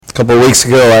couple of weeks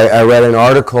ago, I read an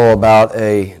article about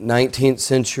a 19th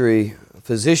century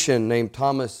physician named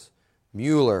Thomas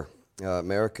Mueller,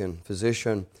 American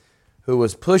physician, who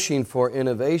was pushing for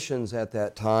innovations at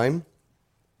that time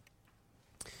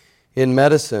in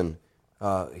medicine.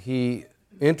 He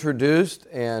introduced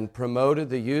and promoted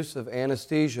the use of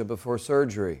anesthesia before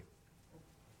surgery.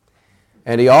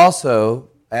 And he also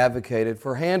advocated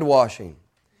for hand washing.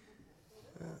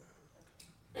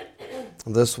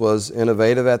 This was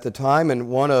innovative at the time, and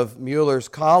one of Mueller's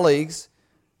colleagues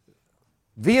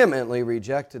vehemently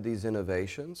rejected these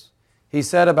innovations. He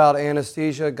said about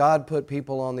anesthesia, God put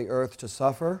people on the earth to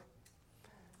suffer.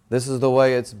 This is the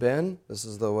way it's been. This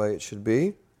is the way it should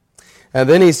be. And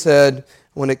then he said,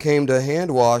 when it came to hand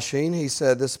washing, he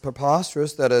said, this is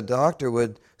preposterous that a doctor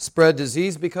would spread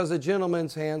disease because a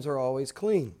gentleman's hands are always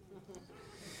clean.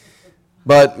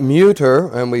 But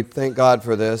Mueller, and we thank God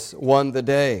for this, won the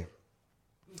day.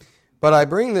 But I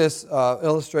bring this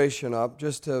illustration up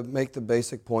just to make the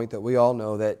basic point that we all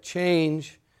know that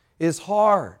change is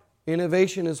hard.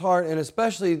 Innovation is hard, and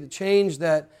especially the change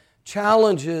that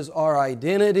challenges our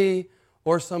identity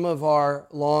or some of our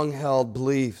long-held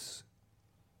beliefs.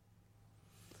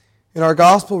 In our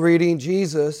gospel reading,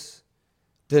 Jesus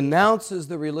denounces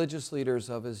the religious leaders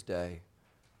of his day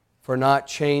for not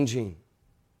changing.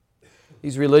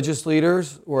 These religious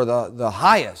leaders were the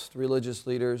highest religious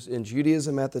leaders in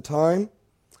Judaism at the time.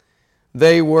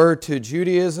 They were to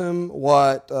Judaism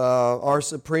what our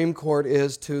Supreme Court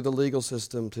is to the legal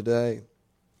system today.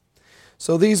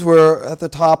 So these were at the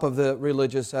top of the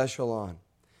religious echelon.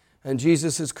 And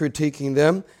Jesus is critiquing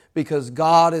them because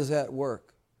God is at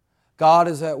work. God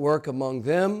is at work among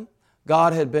them.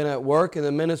 God had been at work in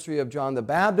the ministry of John the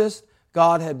Baptist.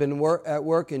 God had been at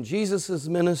work in Jesus'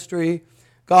 ministry.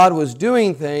 God was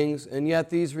doing things, and yet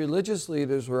these religious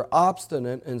leaders were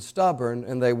obstinate and stubborn,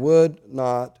 and they would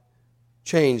not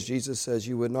change. Jesus says,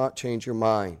 you would not change your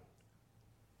mind.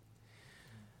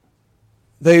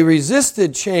 They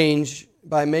resisted change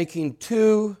by making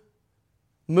two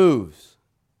moves.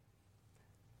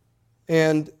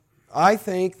 And I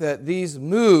think that these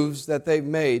moves that they've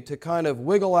made to kind of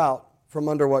wiggle out from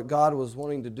under what God was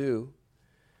wanting to do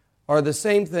are the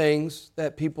same things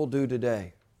that people do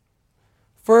today.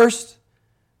 First,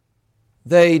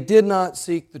 they did not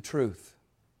seek the truth.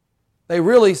 They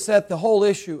really set the whole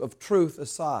issue of truth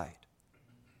aside.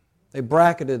 They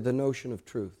bracketed the notion of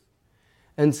truth.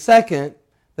 And second,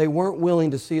 they weren't willing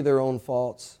to see their own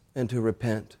faults and to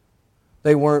repent.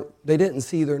 They didn't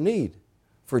see their need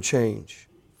for change.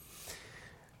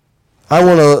 I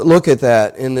want to look at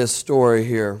that in this story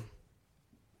here.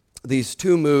 These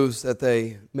two moves that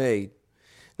they made.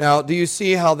 Now, do you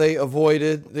see how they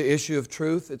avoided the issue of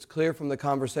truth? It's clear from the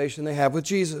conversation they have with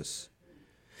Jesus.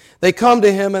 They come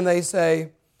to him and they say,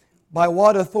 by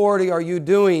what authority are you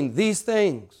doing these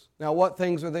things? Now, what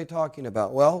things are they talking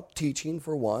about? Well, teaching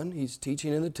for one. He's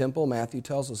teaching in the temple. Matthew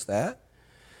tells us that.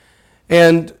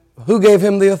 And who gave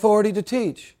him the authority to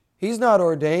teach? He's not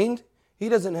ordained. He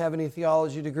doesn't have any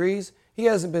theology degrees. He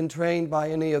hasn't been trained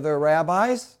by any of their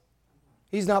rabbis.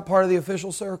 He's not part of the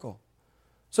official circle.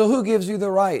 So who gives you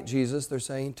the right, Jesus, they're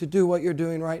saying, to do what you're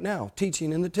doing right now,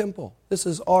 teaching in the temple? This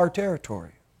is our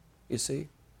territory, you see.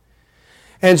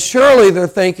 And surely they're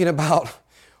thinking about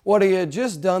what he had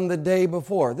just done the day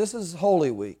before. This is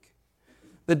Holy Week.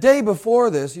 The day before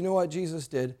this, you know what Jesus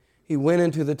did? He went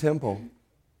into the temple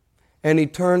and he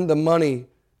turned the money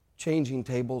changing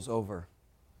tables over,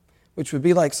 which would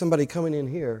be like somebody coming in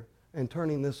here and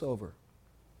turning this over.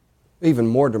 Even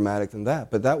more dramatic than that,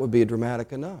 but that would be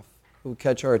dramatic enough. It would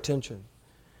catch our attention.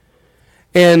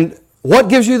 And what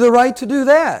gives you the right to do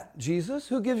that, Jesus?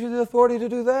 Who gives you the authority to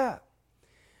do that?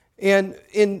 And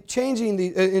in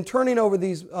turning over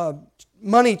these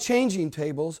money changing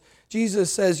tables,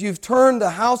 Jesus says, you've turned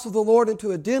the house of the Lord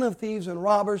into a den of thieves and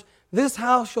robbers. This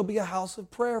house shall be a house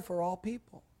of prayer for all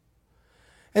people.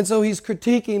 And so he's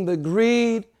critiquing the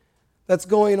greed that's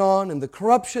going on and the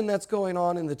corruption that's going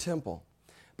on in the temple.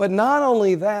 But not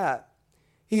only that,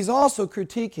 he's also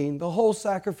critiquing the whole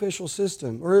sacrificial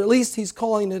system, or at least he's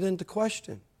calling it into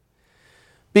question.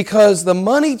 Because the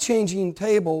money-changing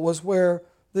table was where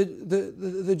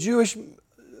the Jewish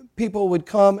people would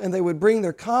come and they would bring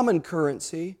their common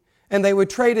currency and they would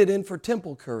trade it in for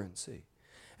temple currency.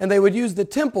 And they would use the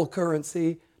temple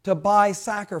currency to buy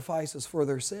sacrifices for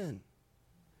their sin.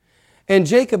 And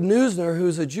Jacob Neusner,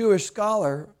 who's a Jewish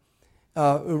scholar,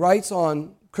 who writes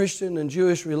on Christian and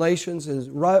Jewish relations and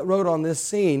wrote on this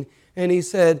scene, and he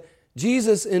said,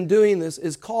 Jesus in doing this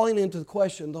is calling into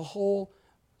question the whole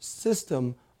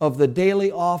system of the daily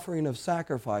offering of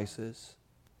sacrifices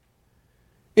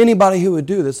Anybody who would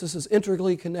do this is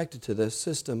integrally connected to this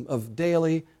system of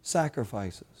daily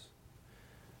sacrifices.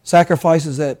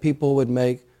 Sacrifices that people would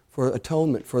make for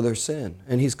atonement for their sin.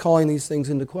 And he's calling these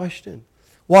things into question.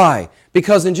 Why?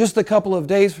 Because in just a couple of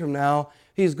days from now,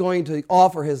 he's going to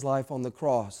offer his life on the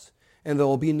cross, and there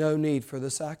will be no need for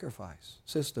the sacrifice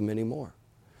system anymore.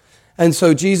 And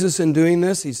so Jesus, in doing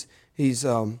this, he's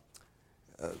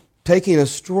taking a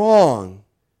strong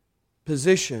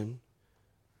position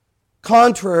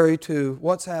contrary to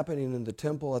what's happening in the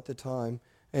temple at the time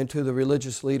and to the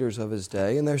religious leaders of his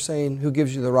day. And they're saying, who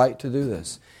gives you the right to do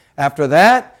this? After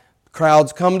that,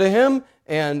 crowds come to him,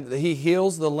 and he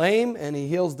heals the lame and he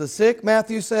heals the sick,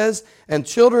 Matthew says. And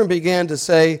children began to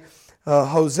say,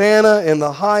 Hosanna in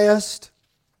the highest.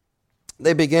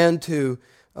 They began to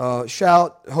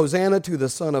shout, Hosanna to the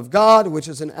Son of God, which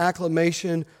is an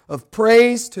acclamation of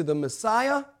praise to the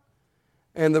Messiah.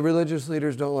 And the religious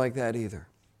leaders don't like that either.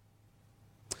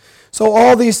 So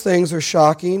all these things are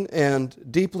shocking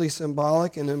and deeply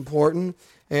symbolic and important,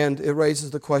 and it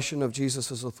raises the question of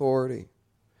Jesus' authority.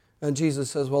 And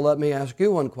Jesus says, well, let me ask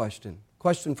you one question.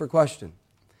 Question for question.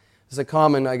 It's a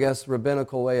common, I guess,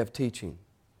 rabbinical way of teaching.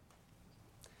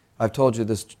 I've told you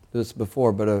this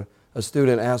before, but a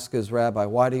student asked his rabbi,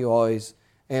 why do you always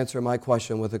answer my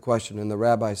question with a question? And the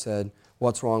rabbi said,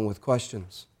 what's wrong with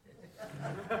questions?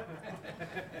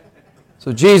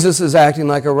 So Jesus is acting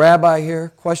like a rabbi here.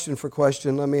 Question for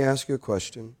question. Let me ask you a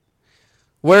question.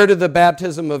 Where did the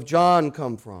baptism of John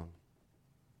come from?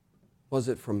 Was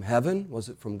it from heaven? Was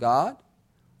it from God?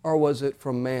 Or was it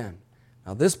from man?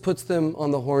 Now this puts them on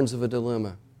the horns of a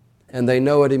dilemma, and they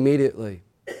know it immediately.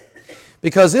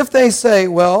 Because if they say,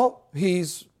 well,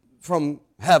 he's from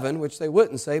heaven, which they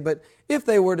wouldn't say, but if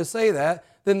they were to say that,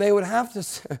 then they would have to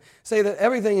say that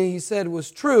everything he said was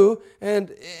true,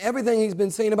 and everything he's been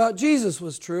saying about Jesus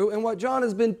was true, and what John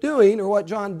has been doing, or what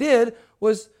John did,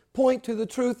 was point to the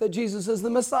truth that Jesus is the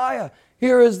Messiah.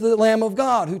 Here is the Lamb of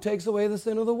God who takes away the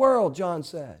sin of the world, John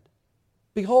said.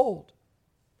 Behold,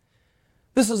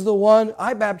 this is the one,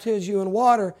 I baptize you in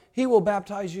water, he will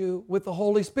baptize you with the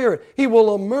Holy Spirit. He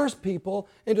will immerse people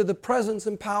into the presence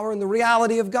and power and the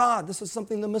reality of God. This is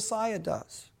something the Messiah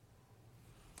does.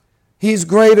 He's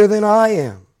greater than I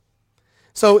am.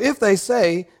 So if they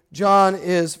say John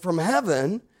is from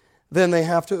heaven, then they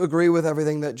have to agree with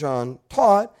everything that John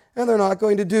taught, and they're not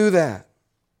going to do that.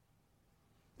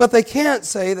 But they can't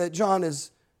say that John's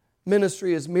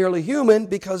ministry is merely human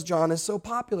because John is so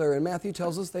popular. And Matthew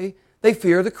tells us they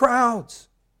fear the crowds.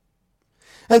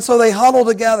 And so they huddle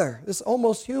together. It's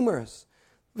almost humorous.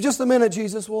 Just a minute,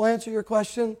 Jesus, we'll answer your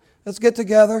question. Let's get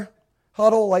together.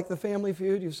 Huddle like the Family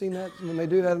Feud. You've seen that when they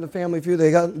do that in the Family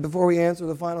Feud. Before we answer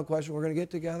the final question, we're going to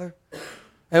get together.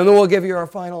 And then we'll give you our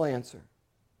final answer.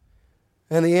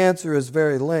 And the answer is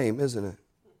very lame, isn't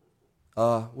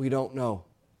it? We don't know.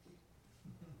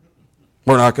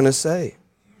 We're not going to say.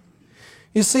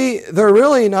 You see,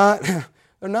 they're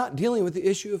not dealing with the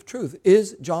issue of truth.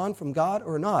 Is John from God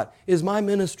or not? Is my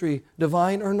ministry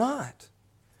divine or not?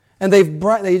 And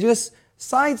they just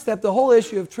sidestep the whole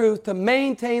issue of truth to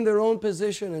maintain their own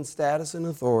position and status and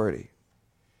authority.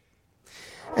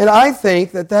 And I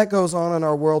think that goes on in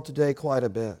our world today quite a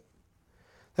bit.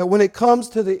 That when it comes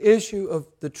to the issue of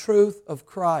the truth of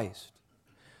Christ,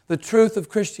 the truth of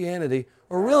Christianity,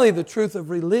 or really the truth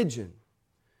of religion,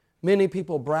 many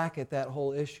people bracket that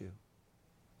whole issue.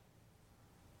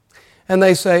 And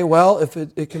they say, well, if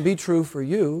it can be true for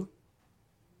you,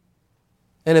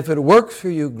 and if it works for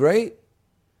you, great,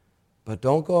 but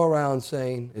don't go around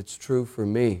saying it's true for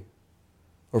me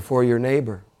or for your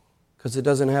neighbor, because it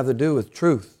doesn't have to do with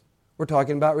truth. We're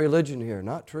talking about religion here,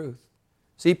 not truth.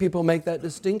 See, people make that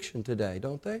distinction today,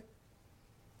 don't they?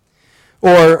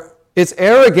 Or it's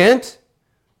arrogant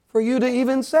for you to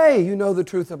even say you know the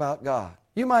truth about God.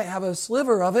 You might have a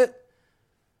sliver of it,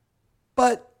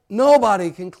 but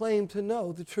nobody can claim to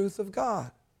know the truth of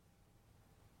God.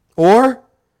 Or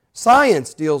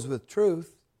science deals with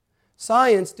truth.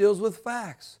 Science deals with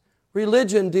facts.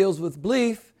 Religion deals with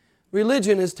belief.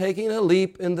 Religion is taking a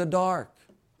leap in the dark.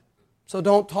 So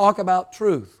don't talk about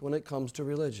truth when it comes to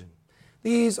religion.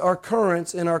 These are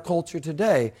currents in our culture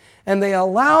today, and they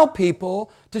allow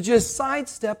people to just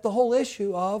sidestep the whole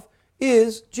issue of,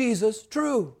 is Jesus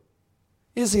true?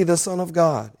 Is he the Son of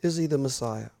God? Is he the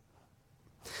Messiah?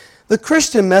 The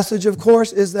Christian message, of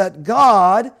course, is that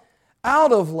God,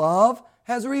 out of love,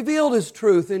 has revealed his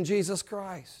truth in Jesus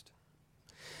Christ.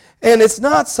 And it's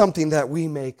not something that we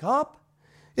make up.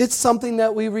 It's something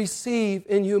that we receive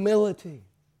in humility.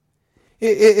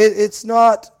 It's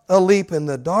not a leap in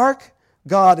the dark.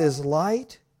 God is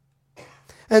light.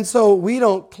 And so we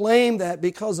don't claim that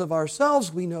because of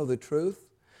ourselves we know the truth,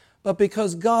 but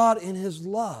because God in His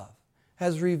love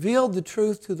has revealed the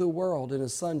truth to the world in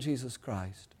His Son Jesus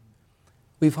Christ.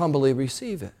 We've humbly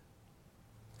received it.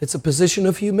 It's a position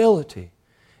of humility.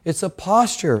 It's a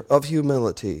posture of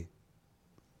humility.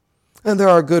 And there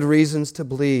are good reasons to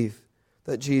believe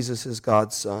that Jesus is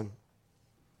God's Son.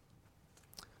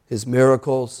 His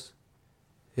miracles,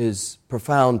 His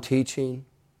profound teaching,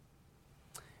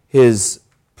 His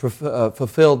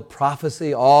fulfilled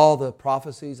prophecy, all the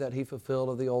prophecies that He fulfilled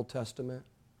of the Old Testament.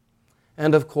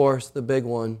 And of course, the big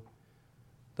one,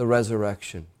 the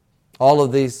resurrection. All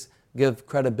of these give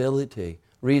credibility,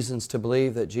 reasons to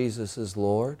believe that Jesus is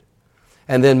Lord.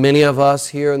 And then many of us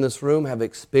here in this room have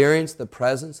experienced the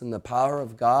presence and the power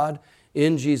of God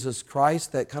in Jesus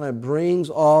Christ that kind of brings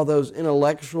all those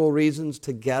intellectual reasons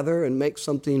together and makes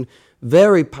something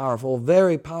very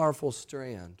powerful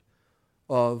strand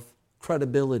of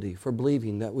credibility for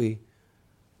believing that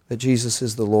Jesus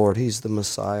is the Lord. He's the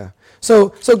Messiah. So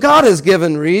God has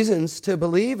given reasons to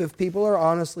believe if people are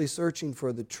honestly searching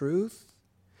for the truth.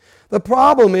 The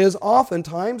problem is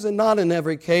oftentimes, and not in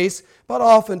every case, but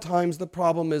oftentimes the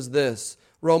problem is this.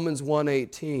 Romans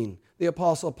 1:18. The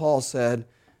Apostle Paul said,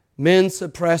 men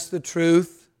suppress the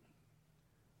truth.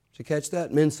 Did you catch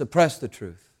that? Men suppress the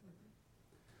truth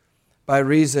by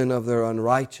reason of their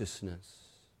unrighteousness.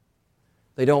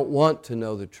 They don't want to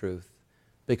know the truth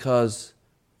because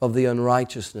of the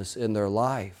unrighteousness in their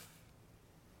life.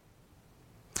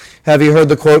 Have you heard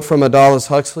the quote from Aldous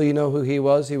Huxley? You know who he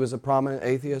was? He was a prominent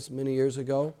atheist many years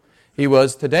ago.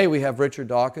 Today we have Richard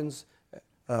Dawkins.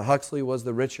 Huxley was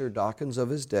the Richard Dawkins of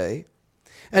his day.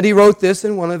 And he wrote this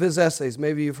in one of his essays.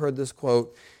 Maybe you've heard this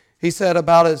quote. He said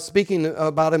speaking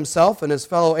about himself and his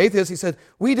fellow atheists, he said,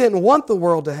 we didn't want the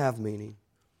world to have meaning.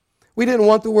 We didn't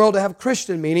want the world to have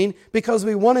Christian meaning because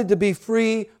we wanted to be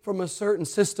free from a certain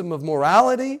system of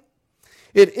morality.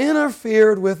 It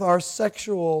interfered with our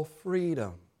sexual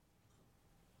freedom.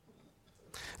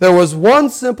 There was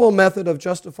one simple method of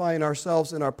justifying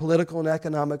ourselves in our political and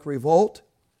economic revolt.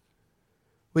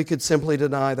 We could simply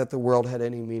deny that the world had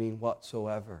any meaning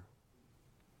whatsoever.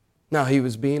 Now, he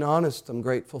was being honest. I'm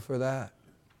grateful for that.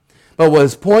 But what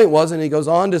his point was, and he goes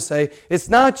on to say, it's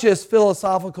not just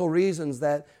philosophical reasons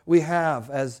that we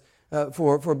have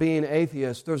for being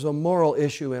atheists. There's a moral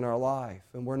issue in our life,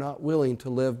 and we're not willing to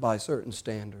live by certain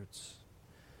standards.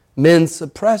 Men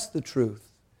suppress the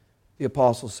truth, the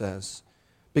apostle says,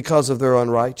 because of their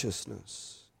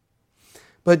unrighteousness.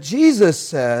 But Jesus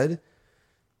said,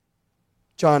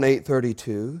 John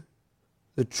 8:32,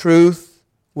 the truth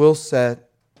will set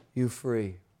you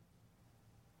free.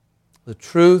 The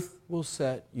truth will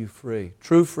set you free.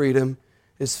 True freedom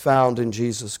is found in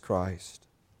Jesus Christ.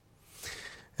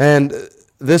 And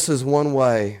this is one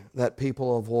way that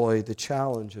people avoid the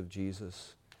challenge of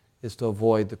Jesus, is to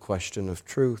avoid the question of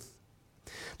truth.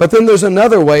 But then there's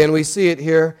another way, and we see it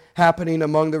here happening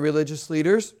among the religious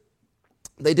leaders.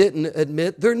 They didn't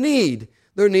admit their need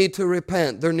to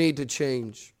repent, their need to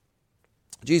change.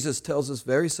 Jesus tells this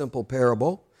very simple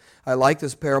parable. I like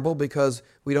this parable because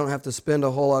we don't have to spend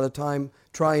a whole lot of time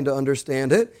trying to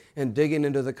understand it and digging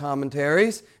into the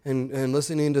commentaries and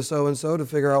listening to so-and-so to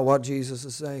figure out what Jesus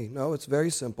is saying. No, it's very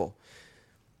simple.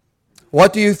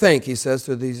 What do you think, he says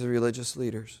to these religious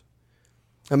leaders?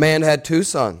 A man had 2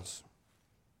 sons.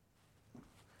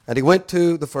 And he went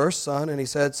to the first son and he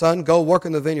said, son, go work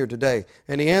in the vineyard today.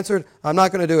 And he answered, I'm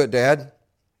not going to do it, Dad.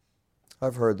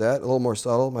 I've heard that. A little more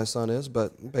subtle, my son is,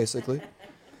 but basically.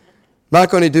 Not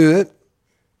going to do it.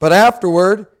 But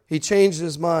afterward, he changed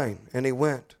his mind and he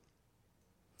went.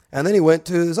 And then he went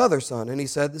to his other son and he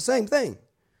said the same thing.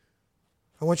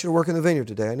 I want you to work in the vineyard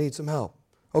today. I need some help.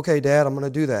 Okay, Dad, I'm going to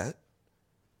do that.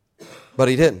 But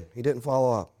he didn't. He didn't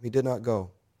follow up. He did not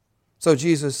go. So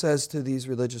Jesus says to these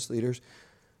religious leaders,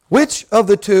 which of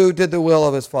the 2 did the will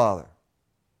of his father?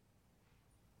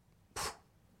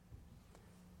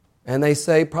 And they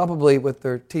say, probably with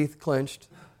their teeth clenched,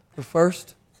 the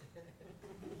first.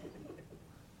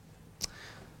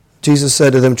 Jesus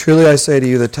said to them, truly I say to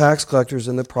you, the tax collectors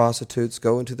and the prostitutes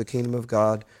go into the kingdom of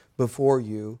God before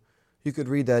you. You could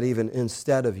read that even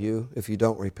instead of you if you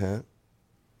don't repent.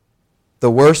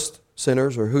 The worst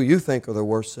sinners, or who you think are the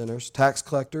worst sinners, tax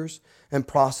collectors and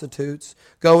prostitutes,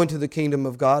 go into the kingdom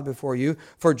of God before you.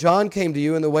 For John came to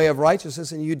you in the way of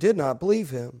righteousness, and you did not believe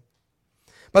him.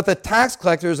 But the tax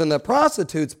collectors and the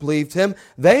prostitutes believed him.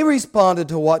 They responded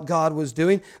to what God was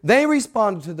doing. They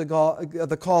responded to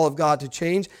the call of God to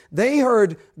change. They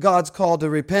heard God's call to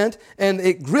repent, and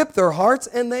it gripped their hearts,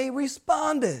 and they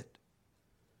responded.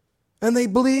 And they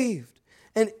believed.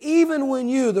 And even when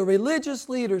you, the religious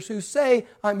leaders who say,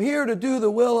 I'm here to do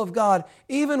the will of God,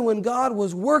 even when God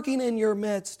was working in your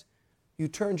midst, you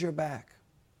turned your back.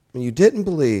 And you didn't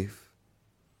believe.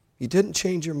 You didn't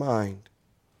change your mind.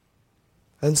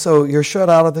 And so you're shut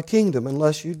out of the kingdom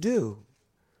unless you do.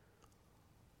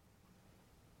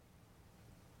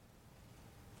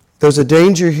 There's a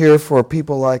danger here for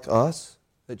people like us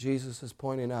that Jesus is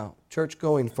pointing out.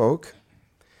 Church-going folk.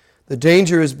 The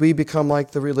danger is we become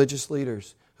like the religious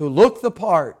leaders who look the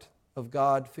part of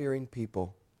God-fearing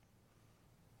people.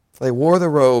 They wore the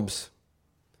robes.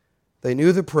 They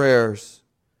knew the prayers.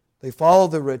 They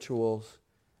followed the rituals.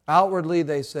 Outwardly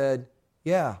they said,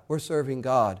 yeah, we're serving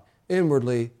God.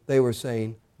 Inwardly they were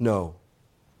saying, no,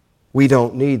 we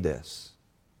don't need this.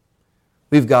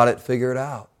 We've got it figured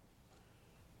out.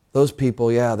 Those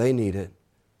people, yeah, they need it,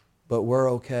 but we're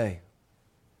okay.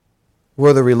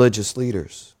 We're the religious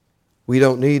leaders. We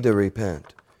don't need to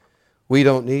repent. We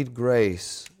don't need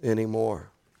grace anymore.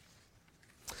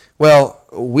 Well,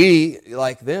 we,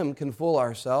 like them, can fool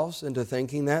ourselves into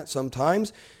thinking that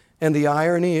sometimes. And the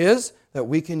irony is that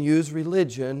we can use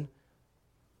religion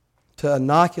to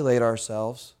inoculate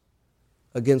ourselves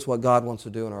against what God wants to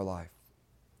do in our life.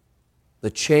 The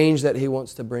change that He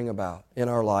wants to bring about in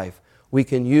our life. We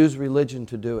can use religion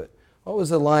to do it. What was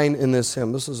the line in this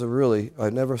hymn? This is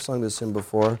I've never sung this hymn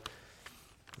before,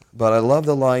 but I love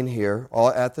the line here, all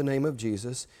at the name of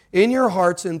Jesus. In your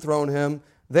hearts enthrone Him,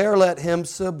 there let Him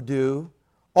subdue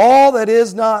all that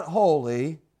is not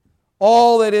holy,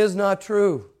 all that is not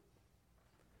true.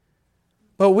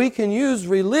 But we can use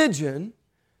religion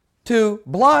to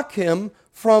block Him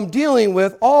from dealing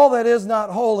with all that is not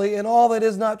holy and all that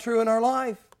is not true in our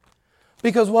life.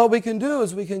 Because what we can do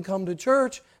is we can come to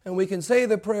church and we can say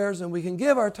the prayers and we can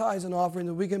give our tithes and offerings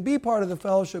and we can be part of the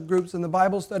fellowship groups and the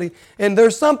Bible study, and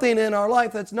there's something in our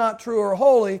life that's not true or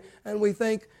holy, and we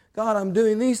think, God, I'm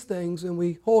doing these things, and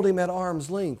we hold Him at arm's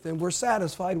length, and we're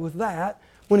satisfied with that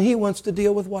when He wants to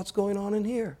deal with what's going on in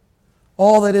here.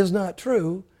 All that is not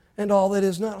true and all that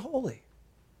is not holy.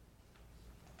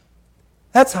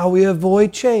 That's how we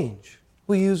avoid change.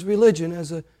 We use religion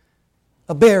as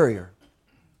a barrier.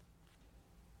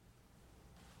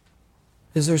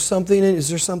 Is there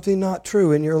something not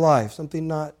true in your life? Something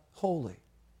not holy?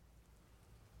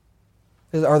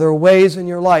 Are there ways in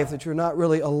your life that you're not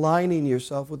really aligning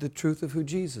yourself with the truth of who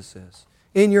Jesus is?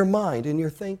 In your mind, in your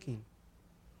thinking?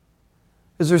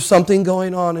 Is there something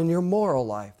going on in your moral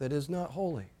life that is not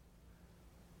holy?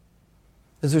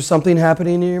 Is there something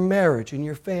happening in your marriage, in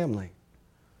your family?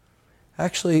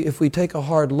 Actually, if we take a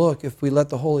hard look, if we let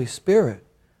the Holy Spirit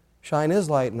shine His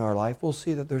light in our life, we'll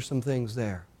see that there's some things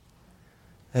there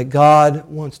that God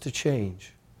wants to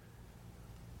change.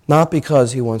 Not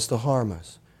because He wants to harm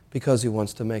us, because He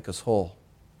wants to make us whole.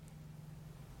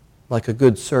 Like a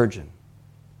good surgeon.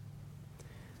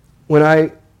 When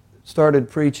I started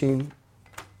preaching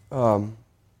about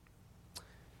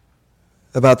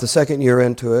the second year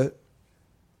into it,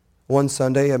 one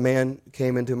Sunday a man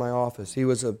came into my office. He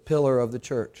was a pillar of the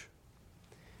church.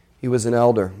 He was an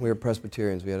elder. We were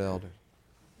Presbyterians. We had elders.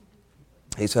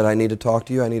 He said, I need to talk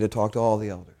to you. I need to talk to all the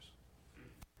elders.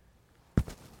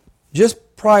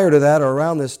 Just prior to that, or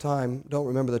around this time, don't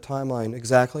remember the timeline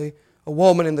exactly, a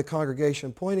woman in the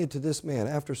congregation pointed to this man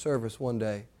after service one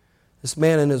day, this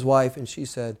man and his wife, and she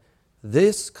said,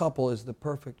 this couple is the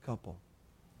perfect couple.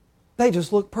 They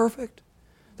just look perfect.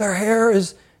 Their hair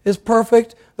is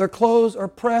perfect. Their clothes are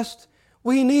pressed.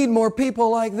 We need more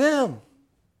people like them.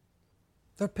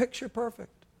 They're picture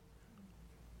perfect.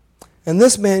 And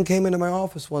this man came into my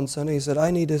office one Sunday. He said,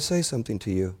 I need to say something to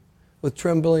you. With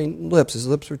trembling lips. His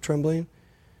lips were trembling.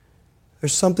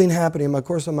 There's something happening. Of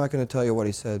course, I'm not going to tell you what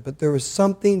he said, but there was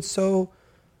something so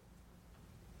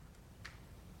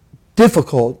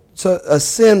difficult, so a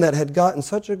sin that had gotten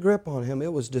such a grip on him,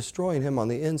 it was destroying him on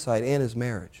the inside and his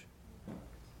marriage.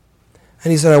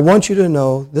 And he said, I want you to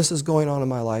know this is going on in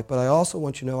my life, but I also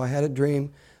want you to know I had a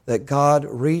dream that God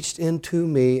reached into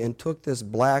me and took this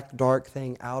black, dark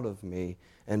thing out of me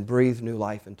and breathed new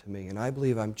life into me. And I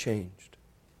believe I'm changed.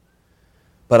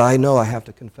 But I know I have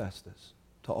to confess this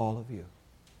to all of you.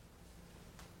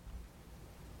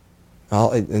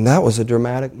 And that was a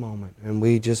dramatic moment. And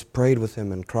we just prayed with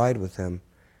him and cried with him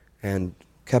and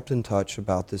kept in touch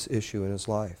about this issue in his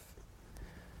life.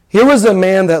 Here was a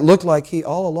man that looked like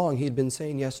all along he'd been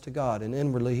saying yes to God, and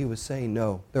inwardly he was saying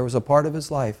no. There was a part of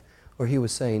his life where he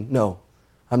was saying, no,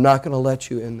 I'm not going to let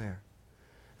you in there,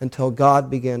 until God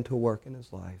began to work in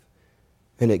his life.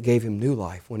 And it gave him new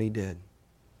life when He did.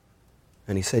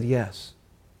 And he said yes.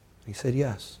 He said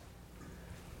yes.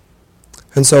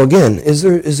 And so again, is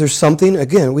there something,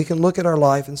 again, we can look at our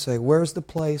life and say, where's the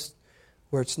place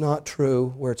where it's not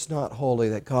true, where it's not holy,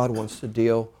 that God wants to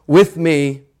deal with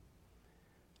me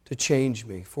to change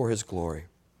me for His glory?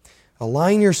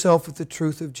 Align yourself with the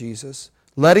truth of Jesus.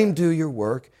 Let Him do your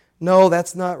work. No,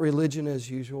 that's not religion as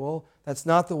usual. That's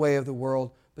not the way of the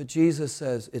world. But Jesus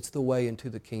says it's the way into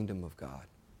the kingdom of God.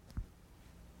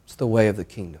 It's the way of the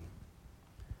kingdom.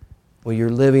 Well,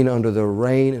 you're living under the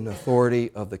reign and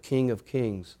authority of the King of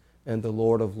Kings and the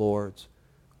Lord of Lords.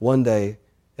 One day,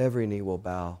 every knee will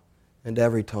bow and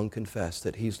every tongue confess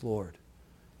that He's Lord.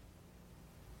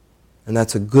 And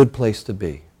that's a good place to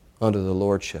be, under the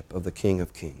lordship of the King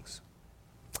of Kings.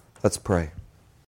 Let's pray.